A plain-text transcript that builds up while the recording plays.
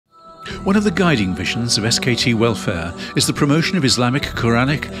One of the guiding visions of SKT Welfare is the promotion of Islamic,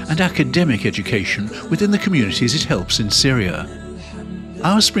 Quranic and academic education within the communities it helps in Syria.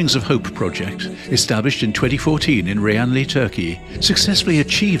 Our Springs of Hope project, established in 2014 in Reyanli, Turkey, successfully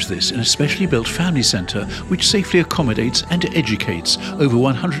achieves this in a specially built family centre which safely accommodates and educates over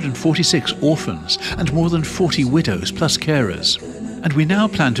 146 orphans and more than 40 widows plus carers. And we now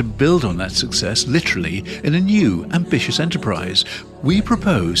plan to build on that success literally in a new, ambitious enterprise. We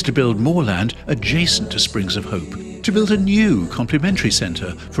propose to build more land adjacent to Springs of Hope, to build a new complementary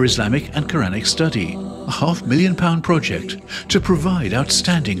centre for Islamic and Quranic study, a £500,000 project to provide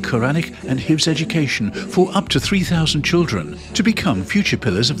outstanding Quranic and Hifz education for up to 3,000 children to become future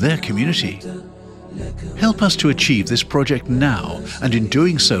pillars of their community. Help us to achieve this project now, and in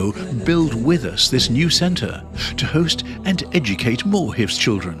doing so, build with us this new centre to host and educate more Hifz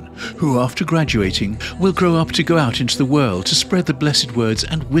children, who after graduating will grow up to go out into the world to spread the blessed words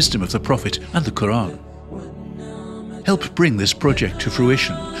and wisdom of the Prophet and the Quran. Help bring this project to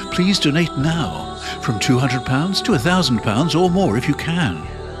fruition. Please donate now, from £200 to £1,000 or more if you can.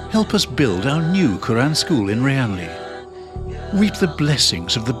 Help us build our new Quran school in Reyanli. Reap the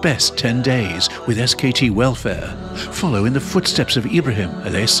blessings of the best 10 days with SKT Welfare. Follow in the footsteps of Ibrahim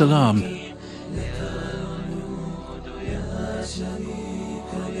alayhi salam